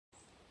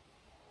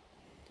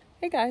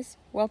Hey guys,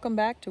 welcome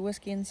back to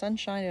Whiskey and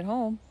Sunshine at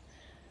Home.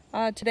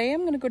 Today I'm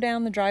going to go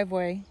down the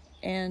driveway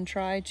and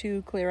try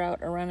to clear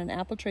out around an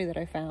apple tree that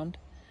I found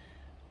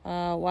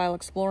while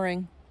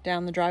exploring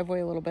down the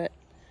driveway a little bit.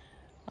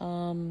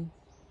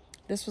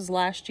 This was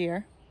last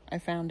year I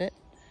found it,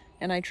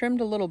 and I trimmed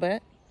a little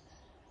bit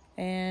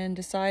and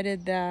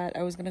decided that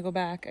I was going to go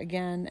back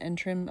again and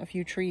trim a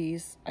few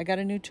trees. I got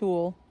a new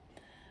tool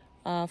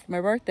for my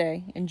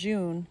birthday in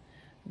June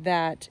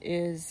that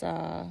is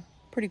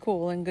pretty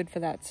cool and good for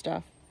that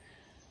stuff.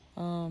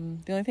 The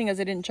only thing is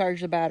I didn't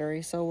charge the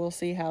battery, so we'll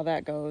see how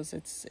that goes.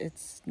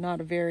 It's not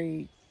a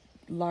very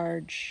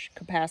large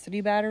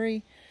capacity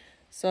battery,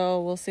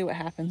 so we'll see what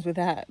happens with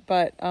that.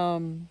 But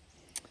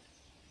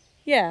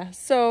yeah,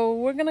 so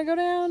we're gonna go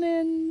down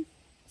and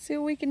see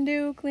what we can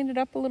do, clean it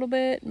up a little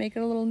bit, make it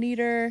a little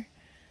neater,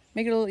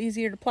 make it a little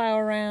easier to plow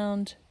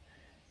around,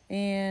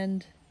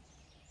 and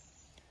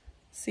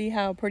see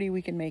how pretty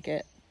we can make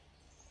it,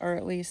 or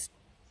at least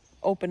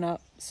open up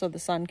so the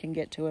sun can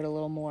get to it a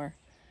little more.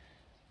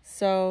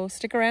 So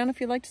stick around if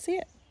you'd like to see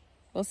it.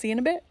 We'll see you in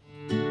a bit.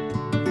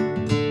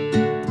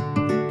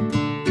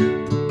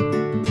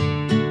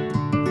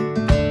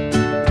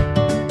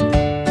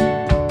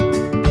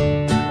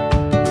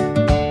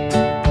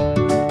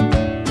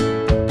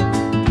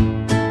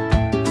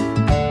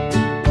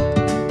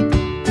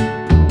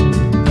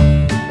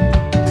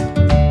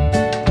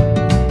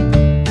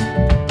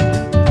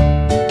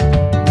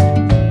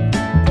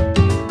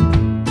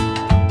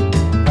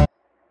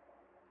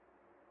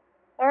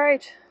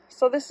 Alright,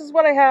 so this is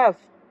what I have.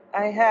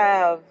 I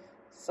have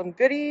some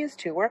goodies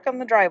to work on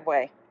the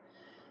driveway.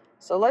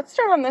 So let's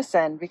start on this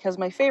end because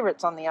my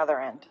favorite's on the other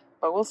end.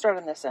 But we'll start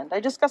on this end. I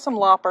just got some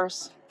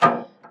loppers,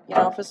 you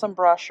know, for some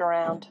brush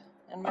around,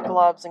 and my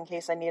gloves in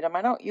case I need them.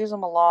 I don't use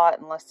them a lot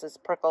unless it's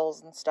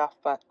prickles and stuff,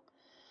 but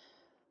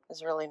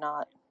there's really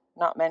not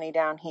many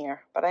down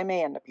here. But I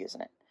may end up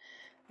using it.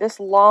 This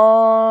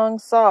long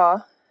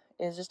saw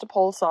is just a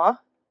pole saw.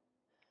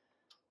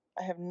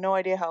 I have no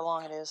idea how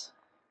long it is.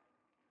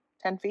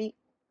 10 feet,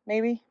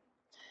 maybe,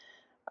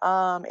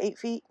 8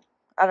 feet.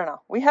 I don't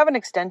know. We have an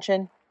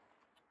extension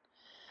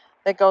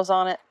that goes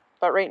on it,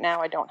 but right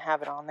now I don't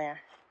have it on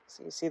there.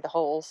 So you see the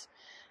holes.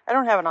 I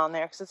don't have it on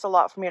there because it's a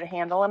lot for me to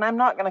handle, and I'm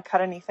not going to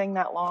cut anything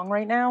that long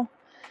right now.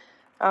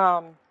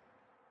 I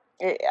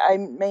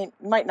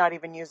might not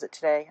even use it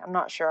today. I'm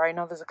not sure. I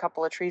know there's a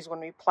couple of trees when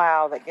we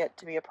plow that get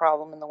to be a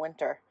problem in the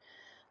winter.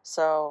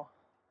 So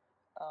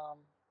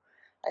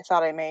I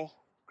thought I may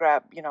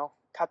grab,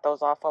 cut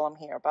those off while I'm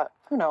here, but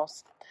who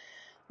knows.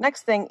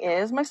 Next thing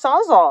is my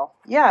Sawzall.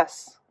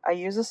 Yes, I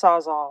use a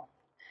Sawzall.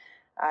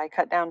 I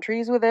cut down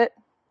trees with it.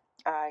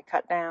 I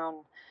cut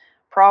down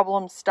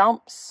problem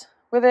stumps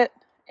with it,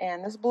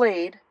 and this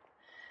blade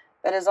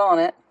that is on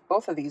it,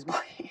 both of these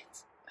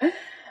blades,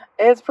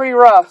 it's pretty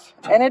rough,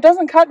 and it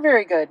doesn't cut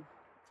very good.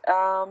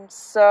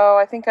 So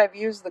I think I've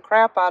used the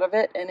crap out of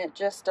it, and it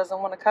just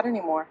doesn't want to cut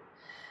anymore.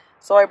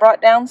 So I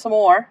brought down some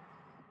more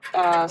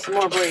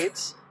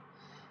blades,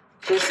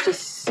 just to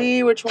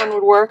see which one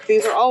would work.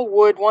 These are all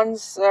wood. One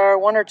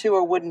or two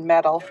are wood and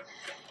metal.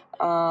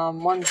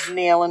 One's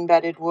nail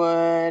embedded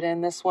wood,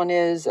 and this one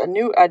is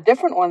a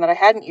different one that I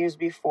hadn't used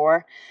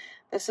before.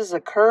 This is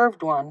a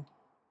curved one,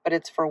 but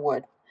it's for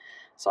wood.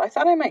 So I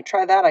thought I might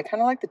try that. I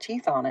kind of like the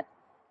teeth on it.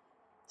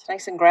 It's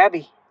nice and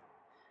grabby.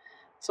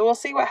 So we'll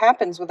see what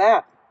happens with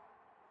that.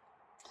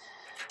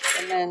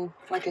 And then,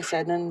 like I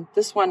said, then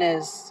this one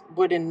is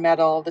wood and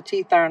metal. The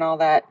teeth aren't all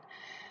that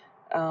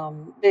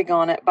big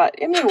on it, but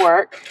it may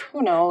work.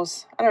 Who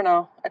knows? I don't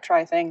know. I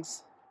try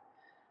things.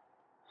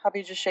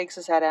 Hubby just shakes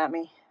his head at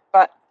me,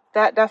 but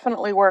that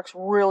definitely works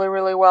really,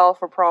 really well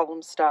for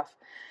problem stuff.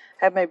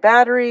 Have my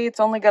battery. It's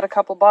only got a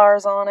couple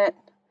bars on it.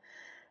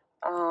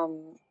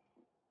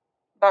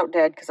 About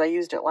dead because I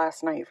used it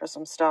last night for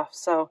some stuff,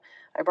 so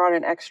I brought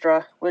an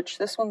extra, which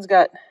this one's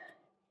got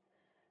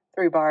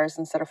 3 bars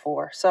instead of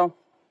 4, so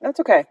that's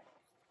okay.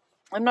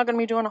 I'm not going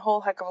to be doing a whole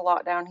heck of a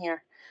lot down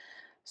here,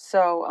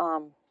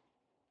 so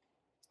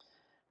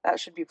that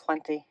should be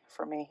plenty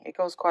for me. It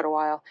goes quite a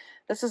while.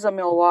 This is a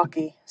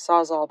Milwaukee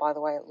Sawzall, by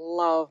the way. I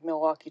love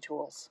Milwaukee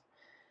tools.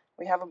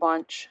 We have a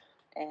bunch,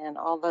 and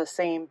all the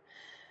same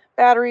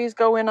batteries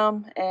go in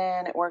them,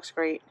 and it works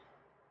great.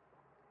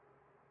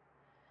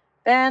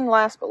 Then,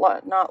 last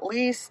but not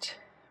least,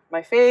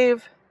 my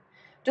fave.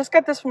 Just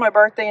got this for my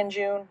birthday in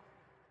June.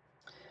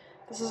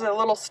 This is a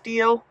little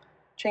Stihl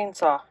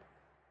chainsaw.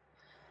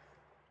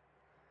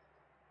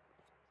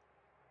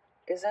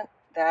 Isn't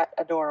that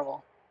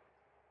adorable?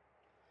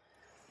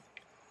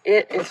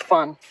 It is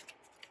fun.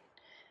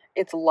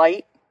 It's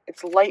light.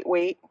 It's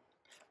lightweight.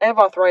 I have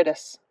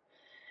arthritis,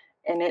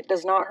 and it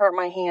does not hurt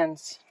my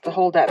hands to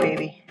hold that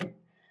baby.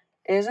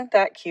 Isn't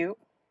that cute?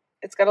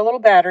 It's got a little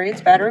battery. It's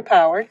battery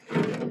powered.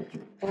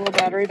 A little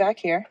battery back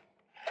here.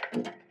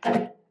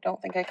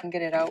 Don't think I can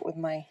get it out with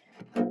my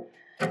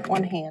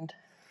one hand,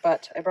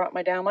 but I brought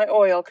down my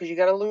oil because you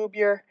got to lube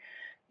your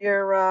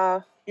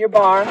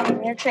bar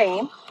and your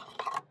chain.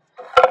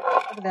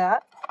 Look at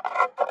that.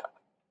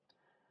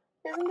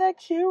 Isn't that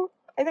cute?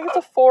 I think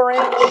it's a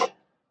 4-inch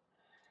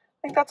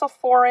think that's a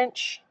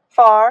 4-inch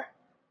far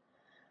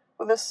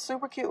with a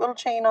super cute little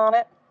chain on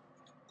it.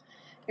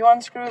 You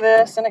unscrew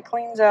this and it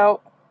cleans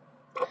out.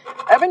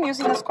 I've been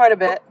using this quite a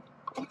bit.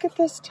 Look at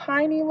this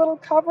tiny little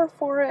cover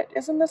for it.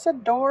 Isn't this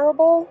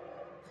adorable?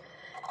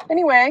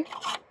 Anyway,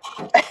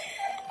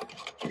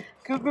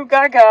 goo goo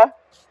gaga.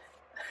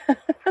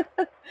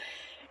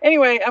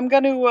 Anyway, I'm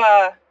going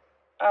to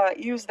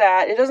use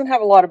that. It doesn't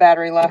have a lot of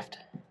battery left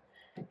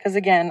because,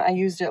 again, I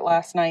used it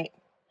last night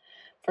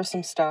for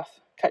some stuff.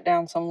 Cut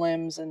down some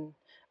limbs and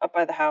up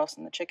by the house,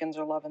 and the chickens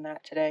are loving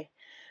that today.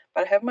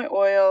 But I have my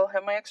oil,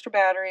 have my extra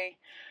battery.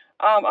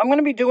 I'm going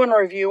to be doing a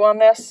review on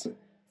this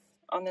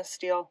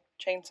Stihl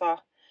chainsaw.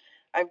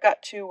 I've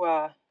got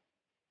to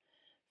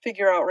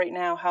figure out right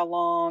now how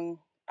long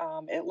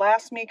it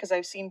lasts me, because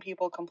I've seen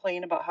people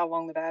complain about how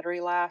long the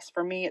battery lasts.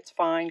 For me, it's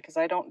fine because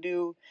I don't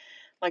do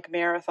like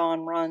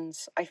marathon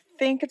runs. I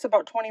think it's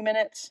about 20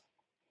 minutes,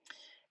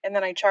 and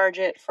then I charge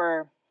it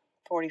for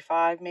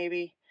 45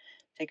 maybe,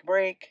 take a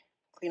break,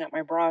 clean up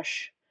my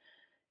brush,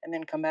 and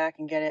then come back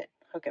and get it,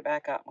 hook it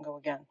back up and go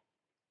again.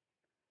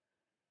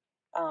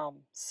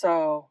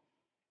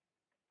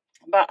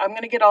 But I'm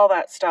going to get all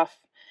that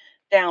stuff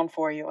down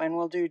for you, and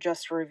we'll do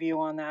just a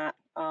review on that.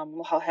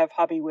 I'll have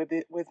hubby with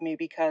me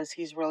because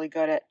he's really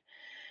good at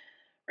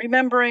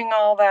remembering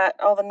all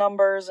the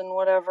numbers and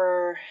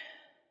whatever,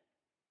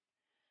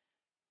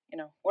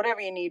 whatever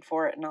you need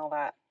for it and all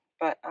that.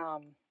 But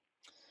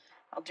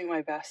I'll do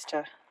my best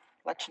to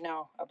let you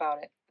know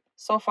about it.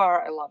 So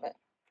far, I love it.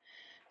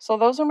 So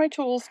those are my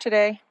tools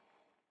today,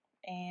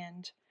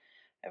 and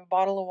I have a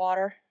bottle of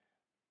water,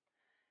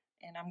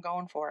 and I'm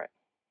going for it.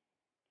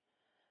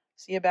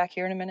 See you back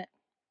here in a minute.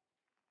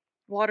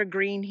 Water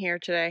green here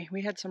today.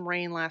 We had some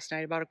rain last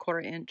night, about a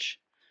 1/4 inch.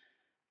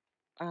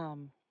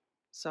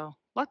 So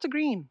lots of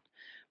green.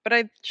 But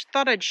I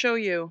thought I'd show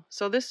you.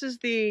 So this is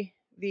the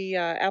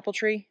apple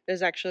tree.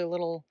 There's actually a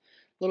little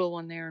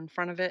one there in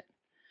front of it,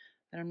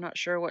 and I'm not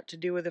sure what to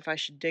do with, if I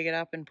should dig it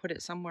up and put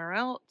it somewhere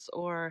else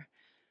or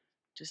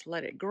just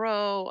let it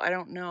grow. I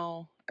don't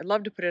know. I'd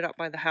love to put it up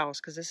by the house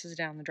because this is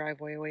down the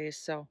driveway a ways,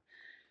 so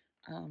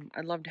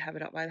I'd love to have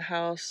it up by the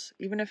house.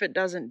 Even if it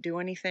doesn't do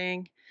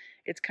anything,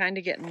 it's kind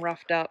of getting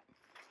roughed up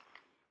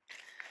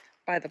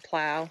by the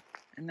plow,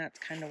 and that's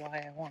kind of why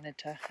I wanted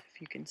to,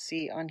 if you can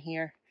see on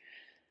here,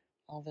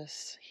 all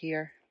this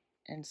here.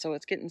 And so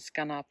it's getting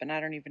scun up, and I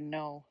don't even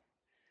know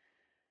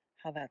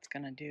how that's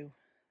going to do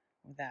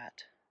with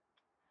that.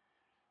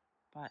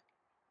 But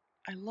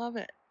I love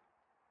it.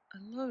 I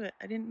love it.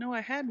 I didn't know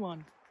I had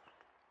one.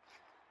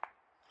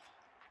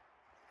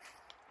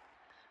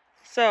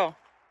 So,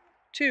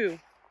 to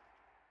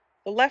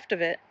the left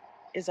of it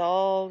is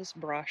all this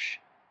brush.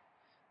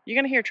 You're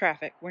going to hear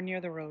traffic. We're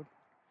near the road.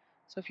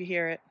 So if you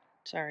hear it,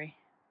 sorry.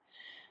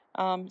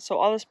 So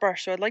all this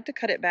brush. So I'd like to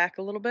cut it back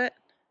a little bit.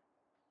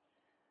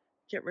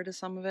 Get rid of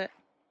some of it.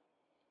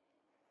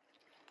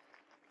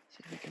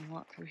 See if we can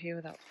walk through here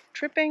without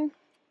tripping.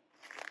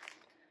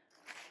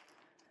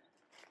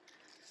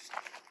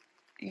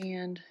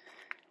 And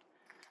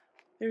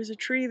there's a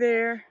tree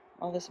there.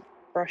 All this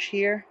brush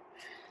here.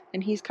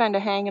 And he's kind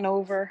of hanging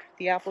over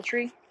the apple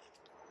tree.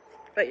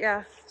 But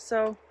yeah,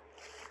 so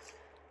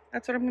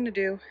that's what I'm going to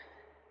do.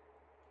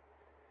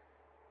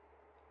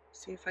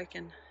 See if I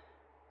can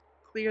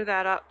clear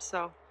that up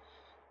so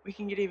we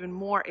can get even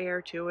more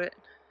air to it.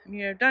 I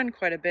mean, I've done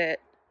quite a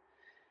bit,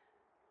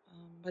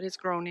 but it's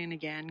grown in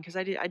again because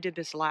I did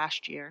this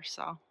last year.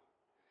 So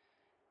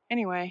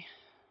anyway,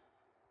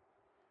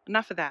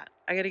 enough of that.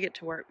 I got to get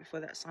to work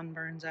before that sun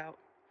burns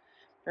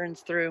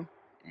through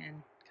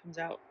and comes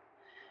out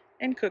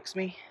and cooks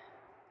me.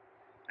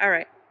 All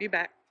right, be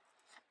back.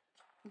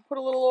 Put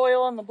a little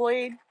oil on the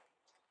blade,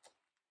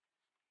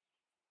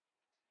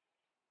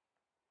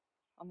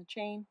 on the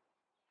chain.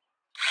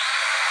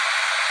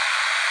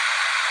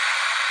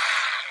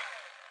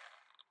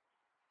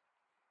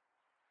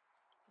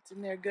 It's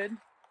in there good.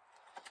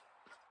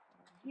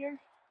 Here.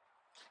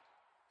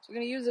 So we're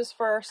going to use this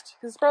first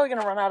because it's probably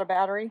going to run out of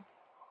battery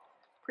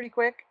pretty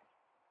quick.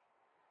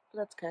 But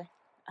that's okay.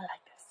 I like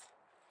this.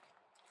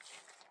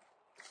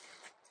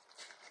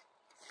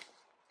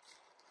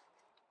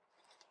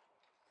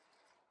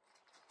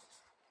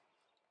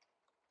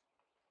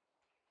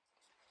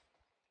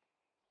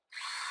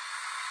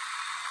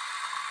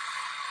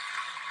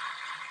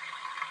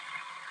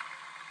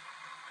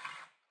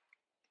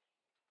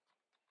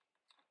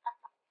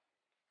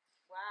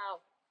 Wow,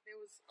 there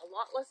was a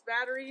lot less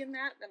battery in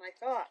that than I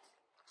thought.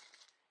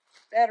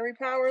 Battery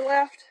power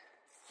left,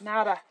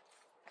 nada.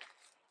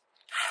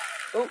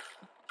 Oh,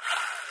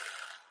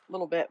 a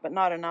little bit, but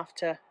not enough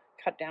to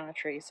cut down a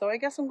tree. So I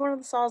guess I'm going to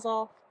the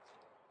Sawzall.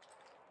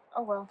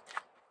 Oh well.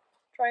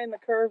 Trying the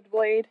curved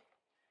blade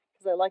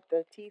because I like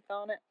the teeth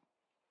on it.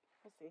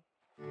 We'll see.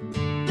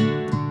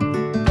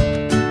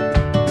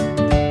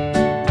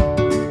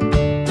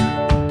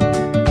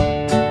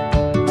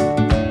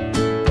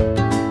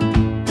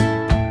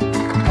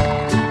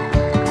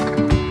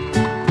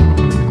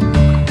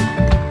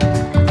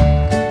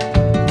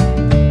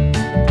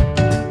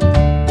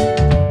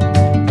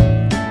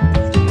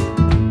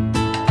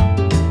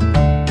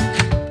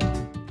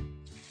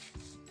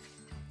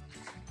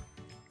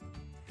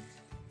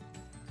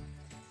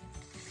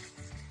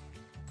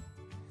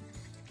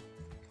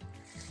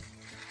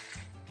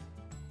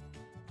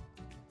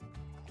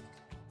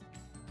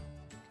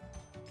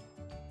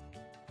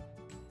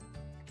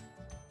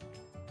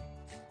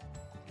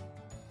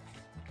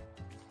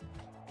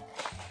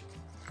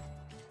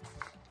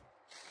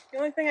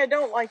 only thing I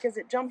don't like is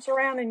it jumps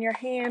around in your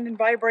hand and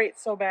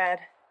vibrates so bad.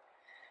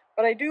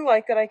 But I do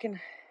like that I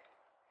can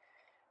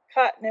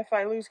cut, and if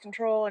I lose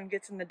control and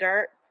gets in the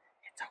dirt,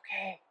 it's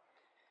okay.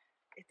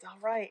 It's all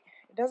right.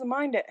 It doesn't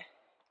mind it.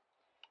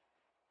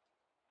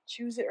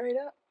 Chews it right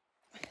up.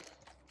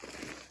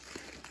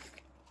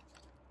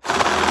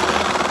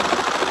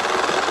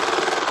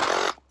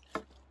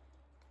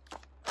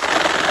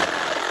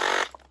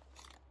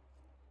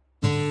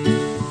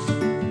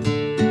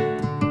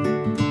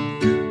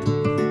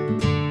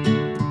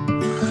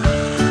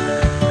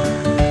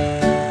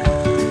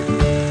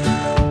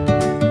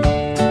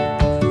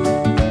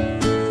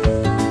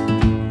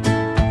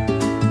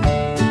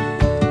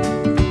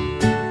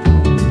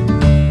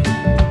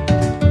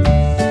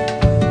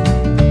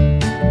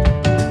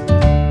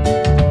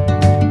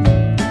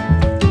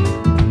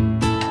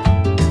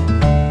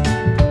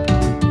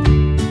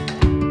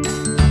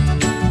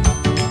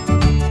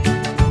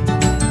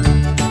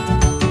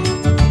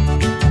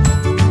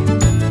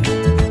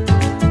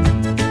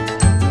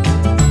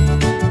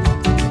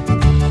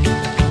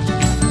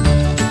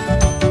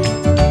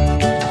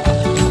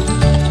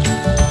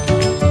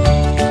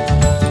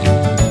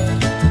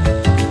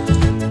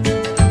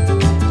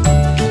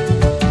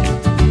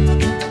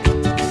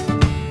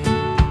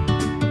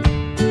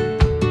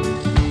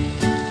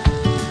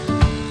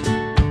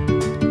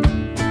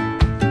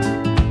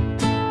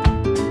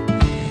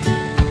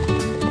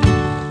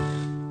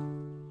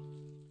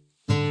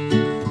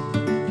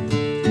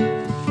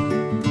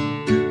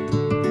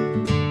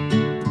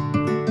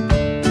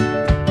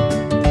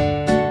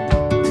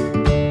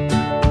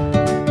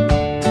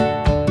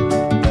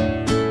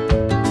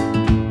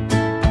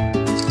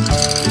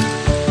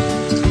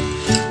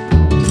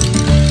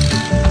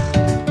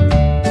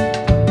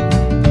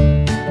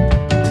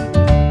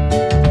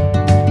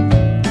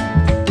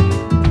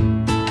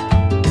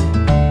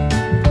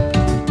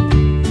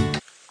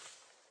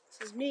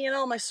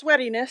 My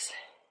sweatiness.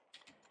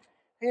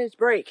 Here's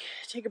break.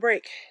 Take a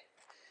break.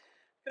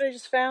 What I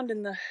just found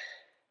in the, I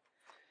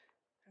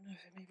don't know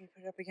if it maybe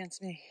put it up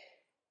against me,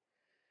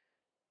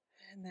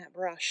 in that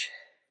brush.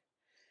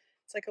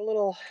 It's like a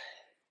little,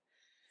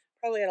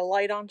 probably had a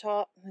light on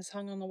top and it's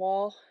hung on the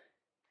wall.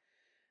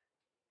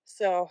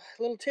 So,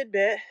 a little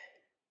tidbit.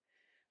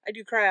 I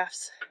do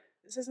crafts.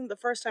 This isn't the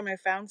first time I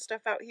found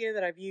stuff out here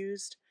that I've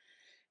used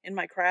in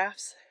my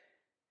crafts.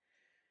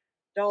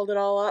 Dolled it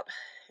all up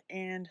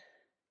and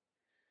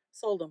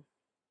sold them.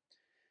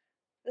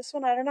 This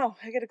one, I don't know.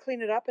 I gotta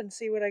clean it up and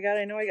see what I got.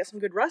 I know I got some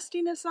good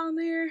rustiness on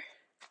there.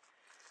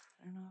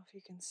 I don't know if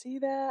you can see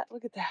that.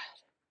 Look at that.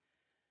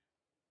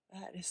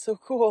 That is so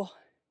cool.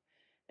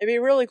 It'd be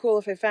really cool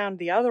if I found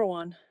the other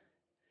one.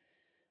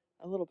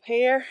 A little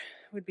pair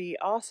would be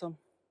awesome.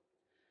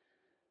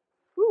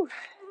 Whew.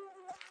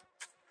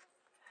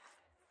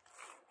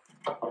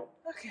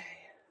 Okay.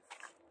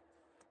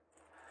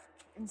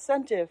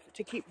 Incentive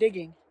to keep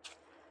digging,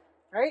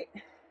 right?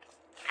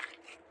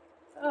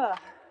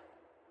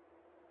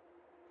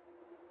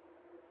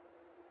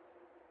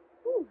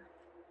 Whew.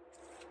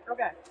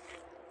 Okay.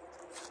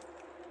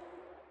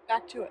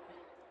 Back to it.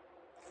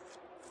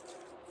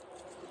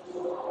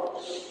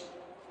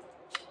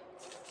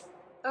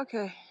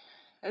 Okay,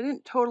 I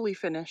didn't totally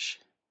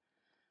finish,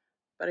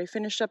 but I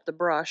finished up the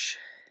brush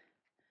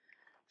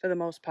for the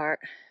most part.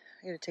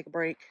 I had to take a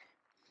break.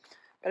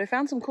 But I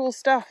found some cool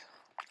stuff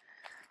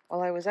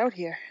while I was out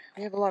here.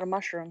 We have a lot of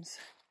mushrooms.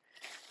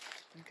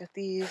 We've got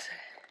these.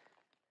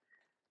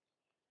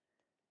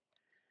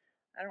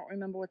 I don't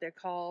remember what they're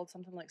called.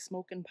 Something like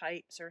smoking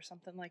pipes or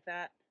something like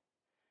that.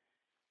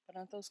 But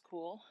aren't those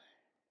cool?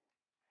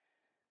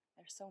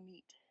 They're so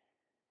neat.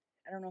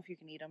 I don't know if you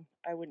can eat them.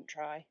 I wouldn't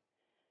try.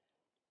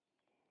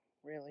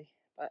 Really.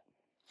 But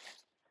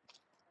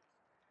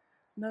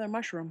another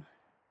mushroom.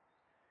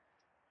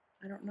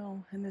 I don't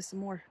know. And there's some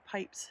more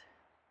pipes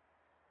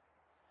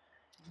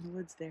in the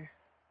woods there.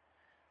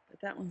 But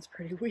that one's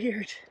pretty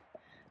weird.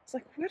 It's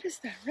like, what is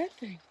that red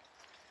thing?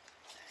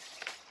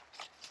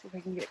 See if I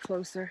can get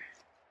closer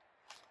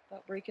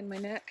without breaking my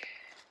neck.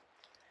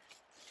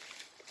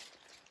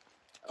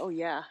 Oh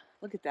yeah,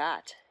 look at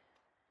that.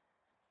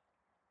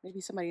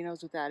 Maybe somebody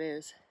knows what that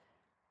is.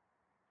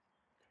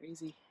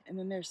 Crazy. And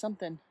then there's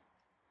something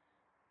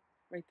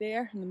right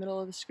there in the middle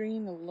of the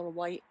screen, a little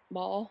white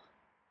ball.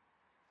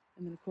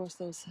 And then of course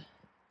those,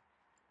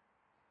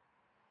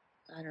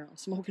 I don't know,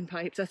 smoking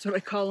pipes. That's what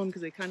I call them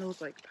because they kind of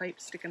look like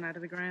pipes sticking out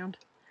of the ground.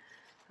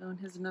 Oh, and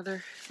here's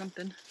another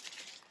something.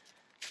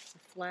 It's a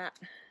flat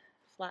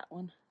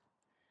one.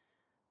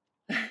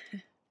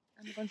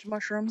 And a bunch of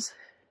mushrooms.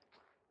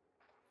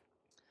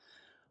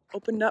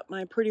 Opened up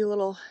my pretty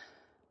little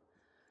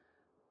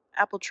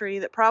apple tree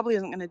that probably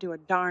isn't going to do a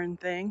darn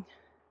thing.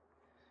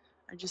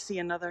 I just see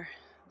another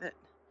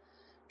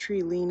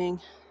tree leaning.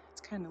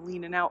 It's kind of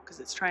leaning out because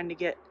it's trying to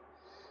get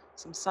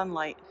some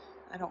sunlight.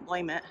 I don't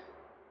blame it.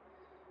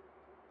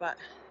 But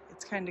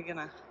it's kind of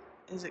gonna,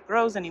 as it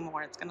grows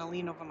anymore, it's gonna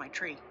lean over my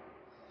tree.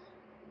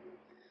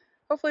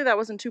 Hopefully that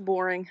wasn't too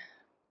boring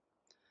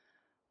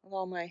with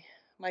all my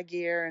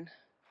gear and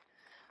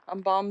I'm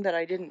bummed that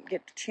I didn't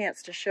get the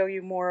chance to show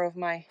you more of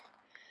my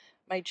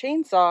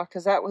chainsaw,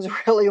 because that was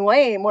really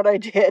lame what I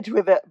did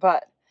with it,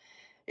 but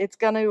it's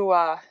gonna,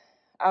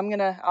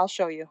 I'll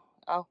show you.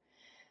 I'll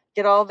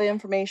get all the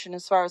information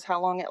as far as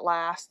how long it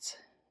lasts,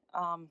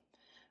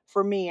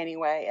 for me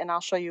anyway, and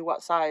I'll show you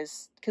what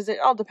size, because it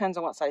all depends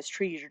on what size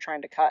trees you're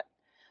trying to cut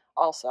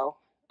also.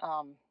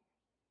 And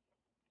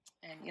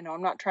you know,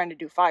 I'm not trying to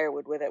do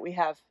firewood with it.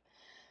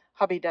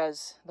 Hubby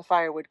does the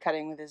firewood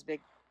cutting with his big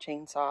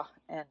chainsaw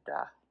and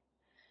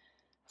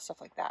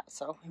stuff like that,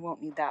 so we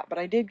won't need that. But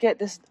I did get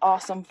this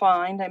awesome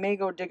find. I may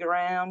go dig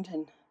around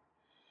and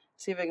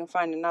see if I can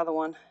find another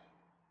one.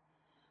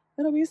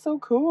 It'll be so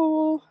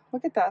cool.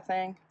 Look at that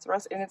thing. It's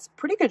rusty, and it's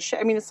pretty good shape.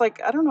 I mean, it's like,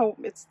 I don't know,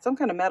 it's some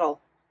kind of metal.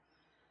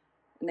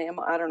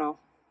 Enamel, I don't know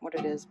what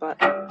it is, but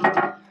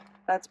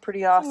that's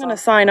pretty awesome. I'm going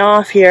to sign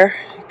off here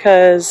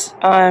because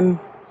I'm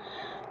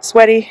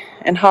sweaty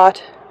and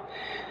hot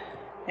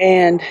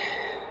and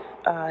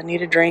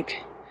need a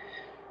drink.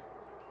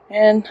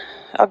 And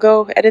I'll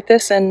go edit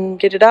this and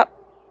get it up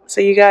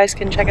so you guys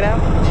can check it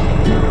out.